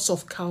the cross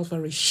of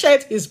Calvary,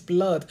 shed his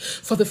blood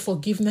for the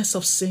forgiveness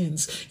of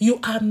sins, you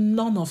are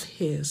none of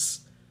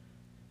his.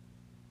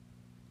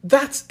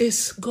 That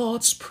is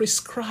God's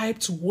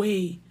prescribed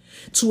way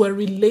to a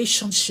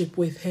relationship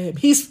with him.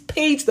 He's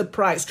paid the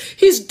price.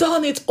 He's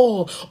done it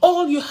all.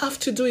 All you have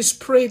to do is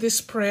pray this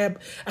prayer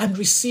and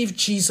receive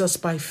Jesus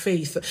by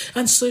faith.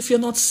 And so if you're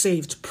not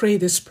saved, pray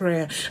this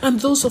prayer. And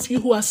those of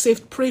you who are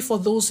saved, pray for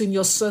those in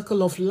your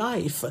circle of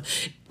life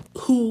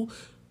who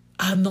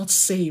are not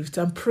saved,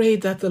 and pray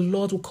that the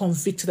Lord will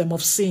convict them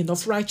of sin,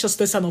 of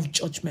righteousness, and of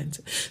judgment,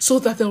 so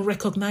that they'll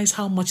recognize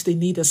how much they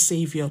need a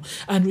Savior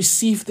and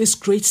receive this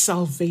great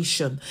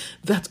salvation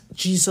that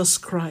Jesus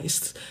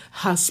Christ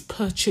has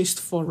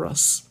purchased for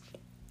us.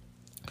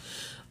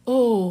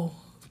 Oh,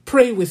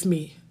 pray with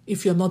me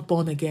if you're not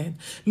born again.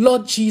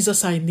 Lord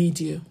Jesus, I need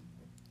you.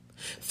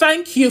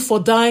 Thank you for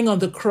dying on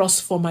the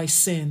cross for my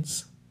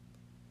sins.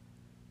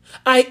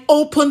 I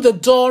open the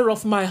door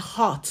of my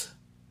heart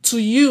to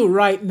you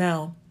right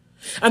now,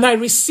 and I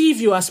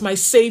receive you as my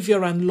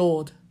Savior and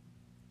Lord.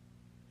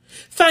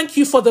 Thank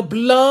you for the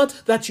blood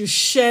that you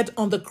shed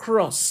on the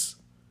cross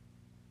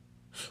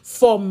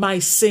for my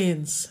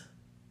sins.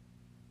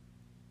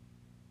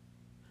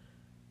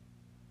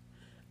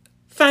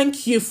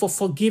 Thank you for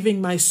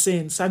forgiving my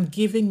sins and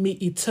giving me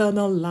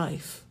eternal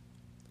life.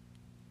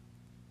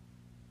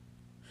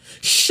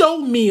 Show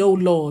me, O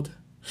Lord,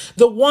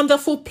 the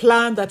wonderful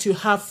plan that you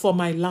have for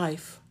my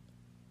life.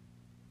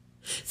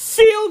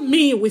 Fill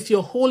me with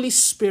your Holy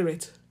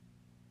Spirit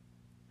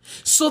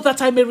so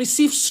that I may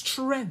receive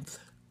strength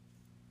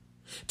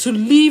to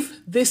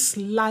live this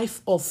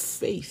life of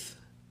faith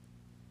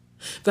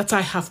that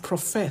I have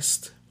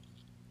professed,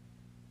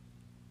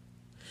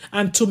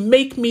 and to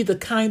make me the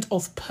kind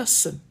of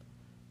person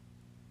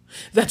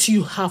that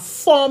you have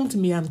formed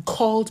me and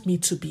called me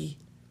to be.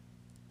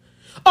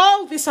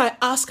 All this I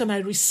ask and I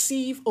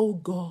receive, O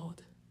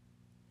God,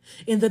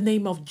 in the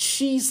name of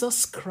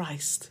Jesus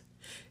Christ.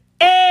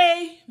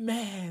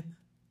 Amen.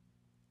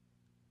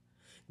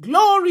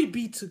 Glory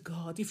be to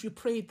God. If you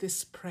prayed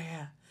this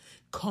prayer,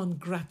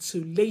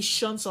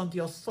 congratulations on the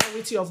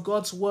authority of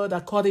God's word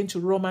according to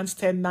Romans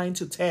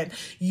 10:9-10.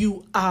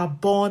 You are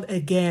born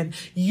again.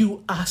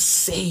 You are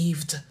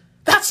saved.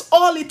 That's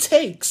all it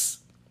takes.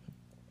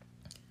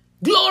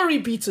 Glory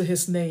be to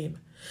his name.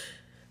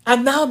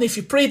 And now, if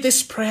you pray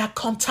this prayer,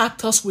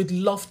 contact us. We'd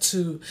love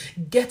to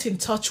get in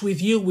touch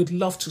with you. We'd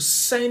love to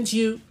send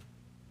you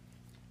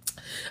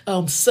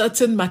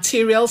certain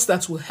materials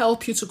that will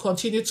help you to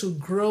continue to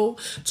grow,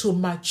 to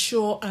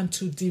mature, and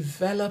to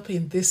develop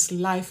in this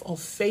life of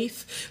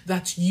faith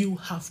that you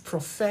have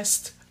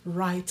professed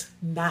right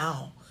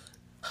now.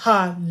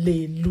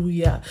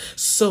 Hallelujah.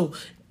 So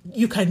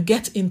you can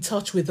get in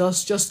touch with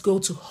us. Just go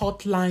to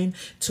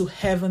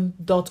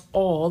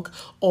hotline-to-heaven.org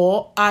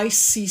or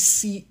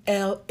iccla.com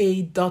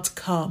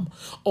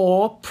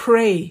or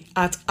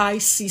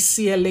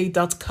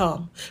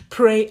pray@iccla.com.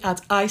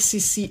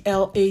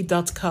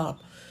 Pray@iccla.com.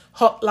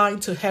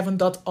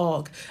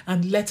 Hotline-to-heaven.org,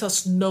 and let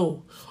us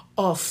know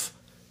of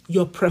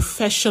your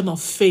profession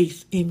of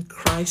faith in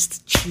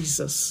Christ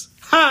Jesus.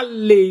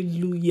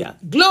 Hallelujah.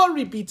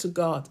 Glory be to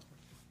God.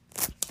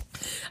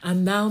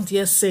 And now,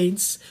 dear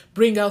saints,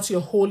 bring out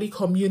your Holy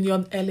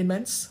Communion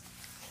elements.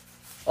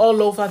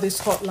 All over this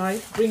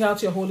hotline, bring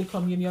out your Holy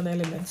Communion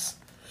elements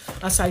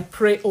as I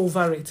pray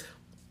over it.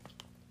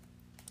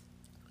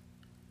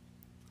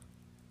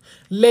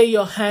 Lay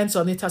your hands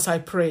on it as I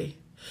pray.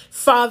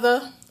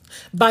 Father,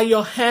 by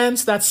your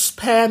hands that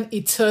span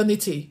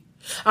eternity,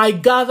 I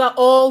gather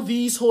all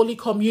these Holy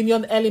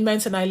Communion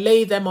elements and I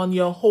lay them on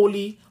your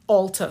holy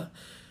altar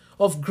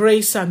of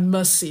grace and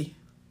mercy.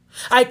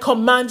 I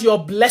command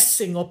your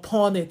blessing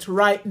upon it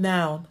right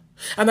now.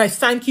 And I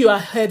thank you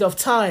ahead of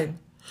time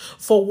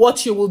for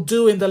what you will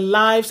do in the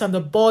lives and the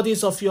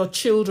bodies of your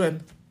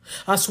children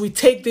as we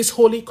take this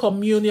Holy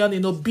Communion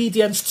in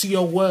obedience to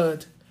your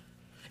word.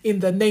 In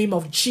the name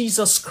of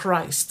Jesus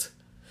Christ,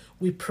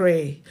 we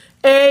pray.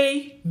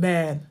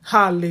 Amen.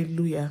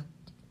 Hallelujah.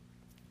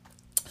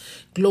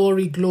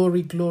 Glory,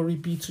 glory, glory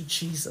be to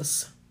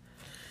Jesus.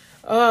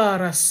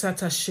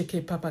 Rasata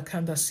shike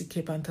papakanda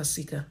sike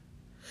bantasika.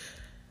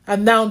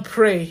 And now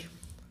pray.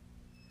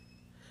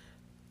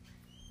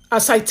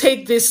 As I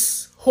take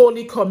this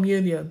Holy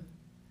Communion,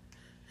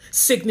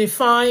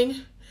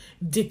 signifying,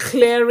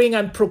 declaring,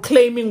 and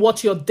proclaiming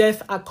what your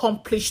death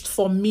accomplished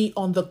for me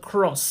on the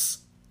cross,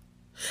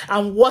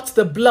 and what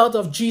the blood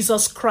of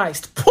Jesus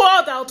Christ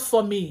poured out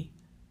for me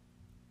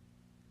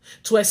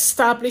to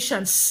establish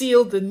and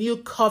seal the new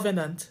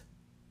covenant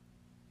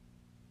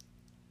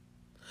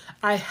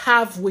I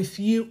have with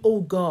you,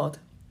 O God.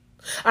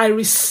 I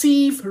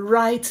receive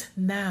right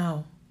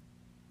now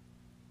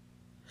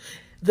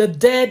the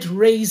dead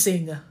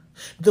raising,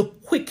 the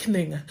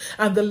quickening,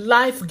 and the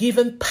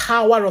life-giving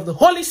power of the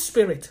Holy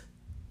Spirit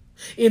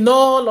in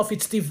all of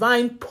its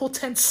divine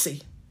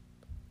potency,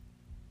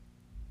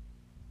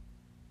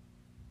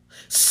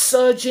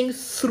 surging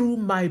through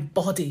my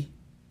body.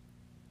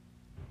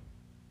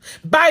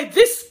 By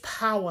this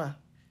power,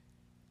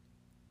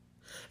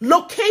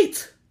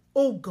 locate,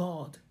 O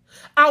God,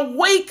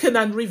 awaken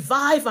and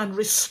revive and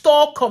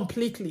restore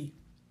completely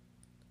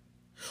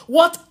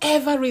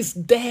whatever is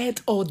dead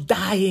or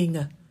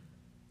dying,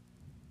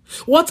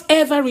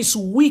 whatever is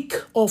weak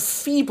or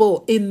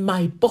feeble in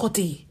my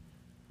body,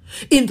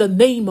 in the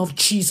name of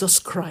Jesus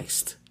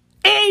Christ.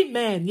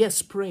 Amen.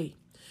 Yes, pray.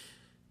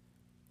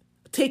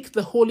 Take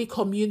the Holy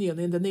Communion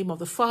in the name of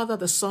the Father,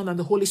 the Son, and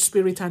the Holy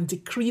Spirit, and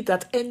decree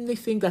that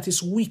anything that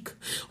is weak,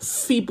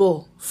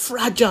 feeble,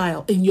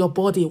 fragile in your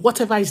body,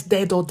 whatever is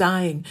dead or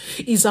dying,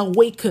 is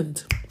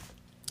awakened.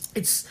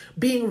 It's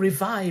being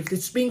revived.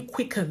 It's being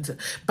quickened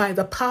by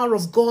the power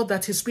of God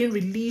that is being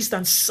released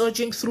and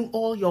surging through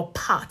all your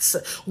parts.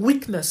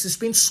 Weakness is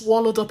being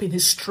swallowed up in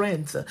his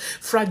strength.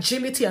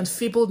 Fragility and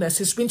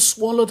feebleness is being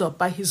swallowed up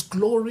by his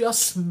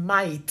glorious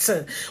might.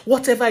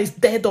 Whatever is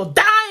dead or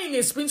dying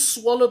is being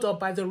swallowed up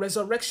by the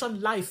resurrection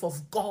life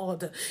of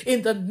God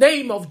in the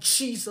name of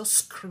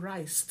Jesus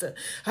Christ.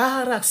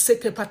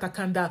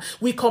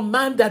 We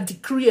command and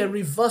decree a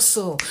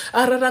reversal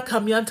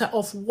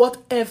of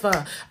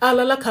whatever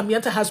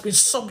has been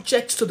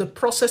subject to the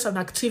process and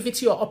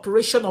activity or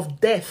operation of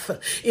death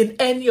in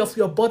any of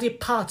your body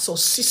parts or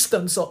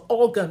systems or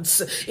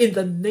organs in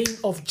the name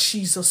of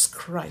Jesus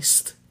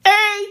Christ.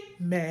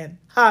 Amen.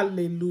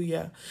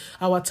 Hallelujah.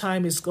 Our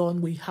time is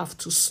gone. We have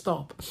to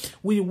stop.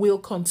 We will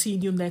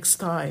continue next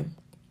time.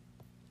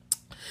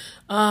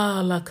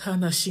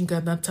 Lakana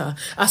Shinganata.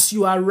 As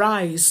you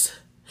arise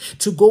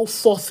to go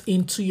forth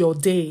into your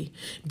day,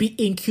 be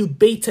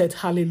incubated,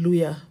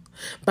 hallelujah,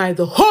 by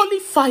the holy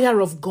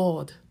fire of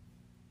God.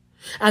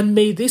 And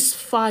may this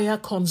fire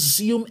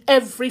consume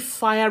every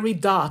fiery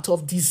dart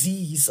of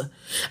disease.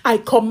 I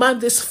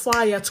command this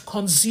fire to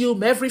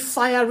consume every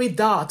fiery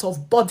dart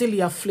of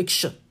bodily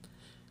affliction.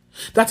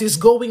 that is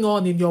going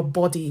on in your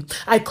body.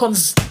 I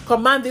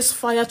command this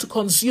fire to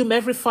consume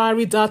every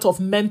fiery dart of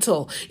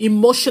mental,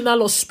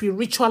 emotional, or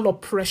spiritual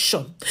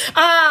oppression.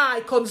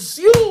 I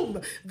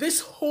consume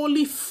this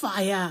holy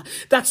fire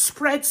that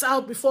spreads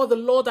out before the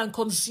Lord and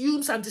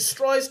consumes and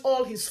destroys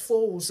all his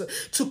foes,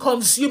 to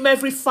consume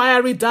every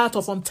fiery dart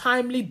of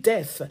untimely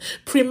death,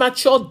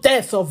 premature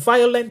death, or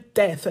violent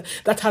death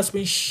that has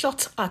been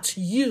shot at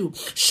you,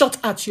 shot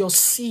at your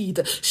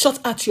seed, shot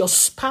at your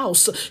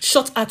spouse,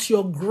 shot at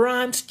your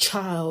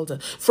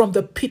grandchild from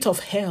the pit of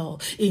hell.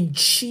 In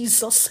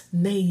Jesus'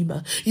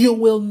 name, you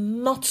will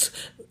not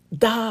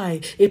die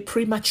a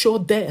premature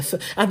death,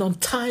 an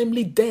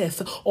untimely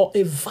death, or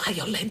a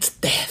violent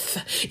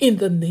death, in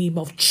the name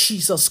of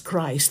Jesus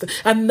Christ.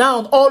 And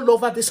now, all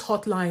over this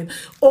hotline,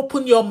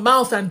 open your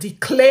mouth and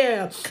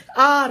declare,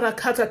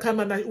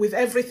 with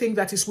everything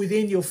that is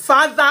within you,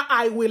 Father,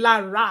 I will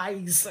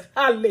arise.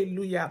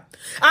 Hallelujah.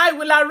 I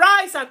will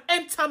arise and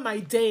enter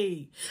my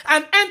day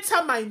and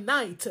enter my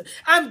night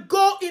and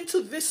go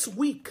into this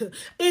week,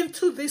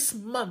 into this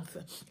month,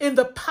 in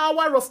the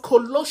power of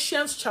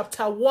Colossians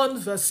chapter 1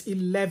 verse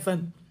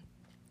 11.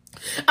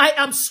 I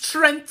am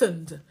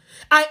strengthened.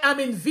 I am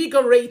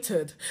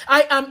invigorated.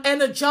 I am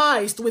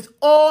energized with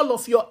all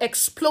of your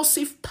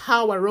explosive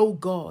power, O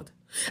God.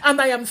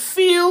 And I am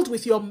filled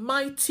with your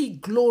mighty,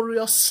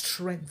 glorious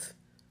strength,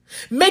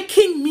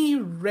 making me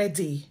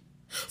ready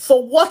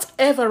for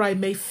whatever I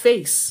may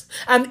face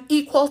and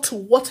equal to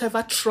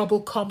whatever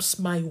trouble comes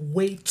my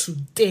way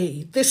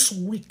today, this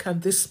week,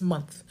 and this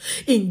month.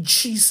 In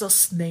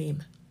Jesus'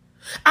 name,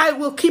 I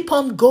will keep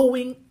on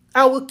going.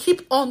 I will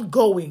keep on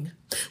going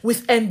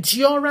with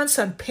endurance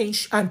and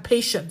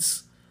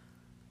patience,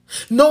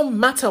 no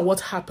matter what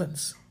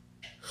happens,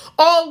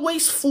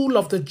 always full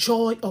of the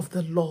joy of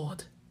the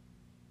Lord.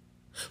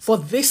 For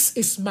this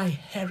is my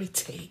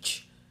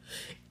heritage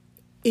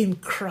in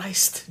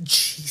Christ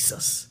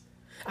Jesus.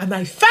 And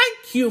I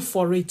thank you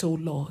for it, O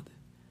Lord.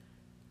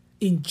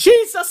 In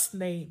Jesus'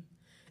 name,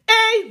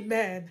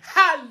 amen.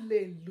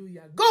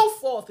 Hallelujah. Go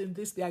forth in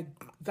this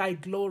thy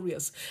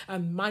glorious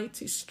and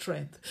mighty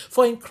strength.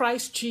 For in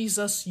Christ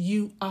Jesus,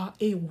 you are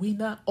a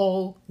winner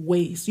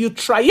always. You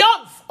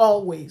triumph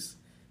always.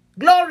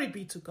 Glory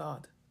be to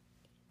God.